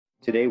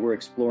Today we're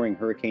exploring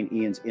Hurricane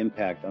Ian's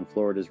impact on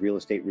Florida's real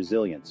estate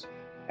resilience.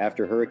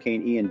 After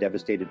Hurricane Ian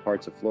devastated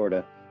parts of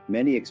Florida,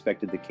 many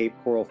expected the Cape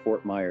Coral,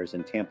 Fort Myers,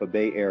 and Tampa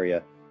Bay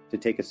area to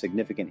take a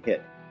significant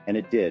hit, and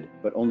it did,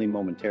 but only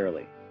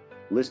momentarily.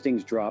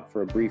 Listings dropped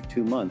for a brief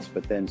 2 months,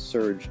 but then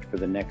surged for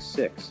the next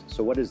 6.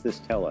 So what does this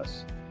tell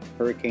us?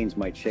 Hurricanes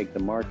might shake the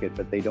market,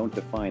 but they don't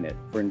define it.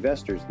 For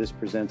investors, this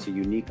presents a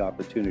unique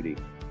opportunity.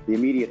 The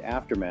immediate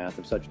aftermath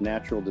of such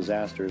natural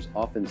disasters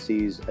often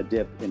sees a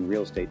dip in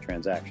real estate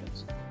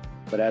transactions.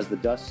 But as the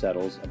dust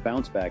settles, a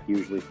bounce back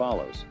usually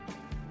follows.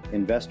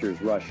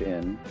 Investors rush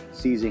in,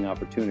 seizing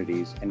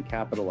opportunities and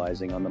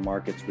capitalizing on the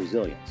market's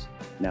resilience.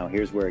 Now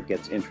here's where it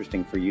gets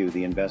interesting for you,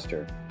 the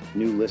investor.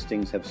 New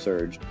listings have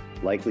surged,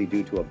 likely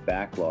due to a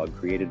backlog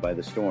created by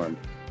the storm.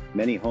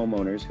 Many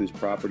homeowners whose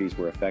properties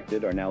were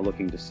affected are now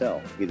looking to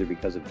sell, either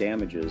because of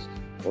damages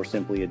or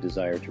simply a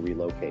desire to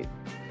relocate.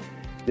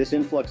 This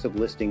influx of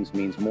listings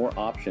means more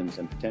options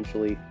and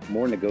potentially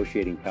more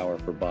negotiating power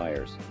for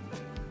buyers.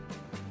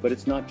 But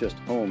it's not just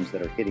homes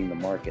that are hitting the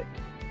market.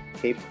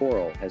 Cape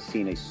Coral has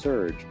seen a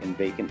surge in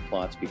vacant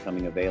plots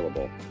becoming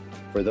available.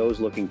 For those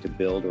looking to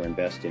build or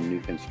invest in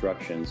new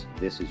constructions,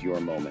 this is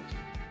your moment.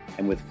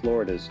 And with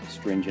Florida's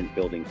stringent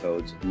building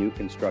codes, new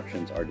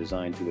constructions are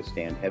designed to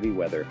withstand heavy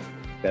weather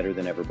better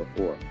than ever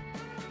before.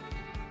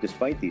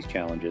 Despite these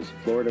challenges,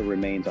 Florida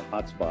remains a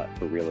hotspot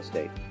for real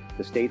estate.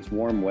 The state's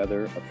warm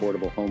weather,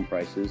 affordable home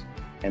prices,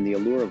 and the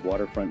allure of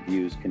waterfront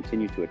views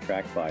continue to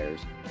attract buyers,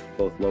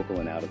 both local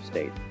and out of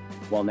state.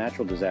 While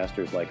natural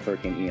disasters like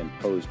Hurricane Ian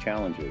pose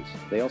challenges,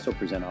 they also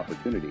present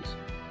opportunities.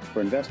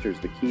 For investors,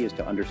 the key is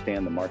to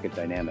understand the market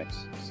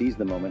dynamics, seize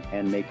the moment,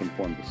 and make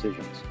informed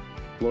decisions.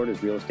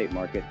 Florida's real estate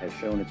market has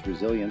shown its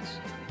resilience,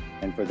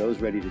 and for those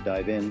ready to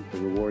dive in, the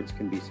rewards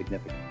can be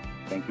significant.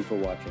 Thank you for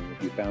watching.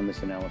 If you found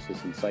this analysis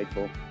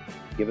insightful,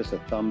 give us a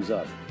thumbs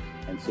up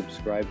and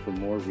subscribe for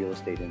more real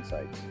estate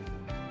insights.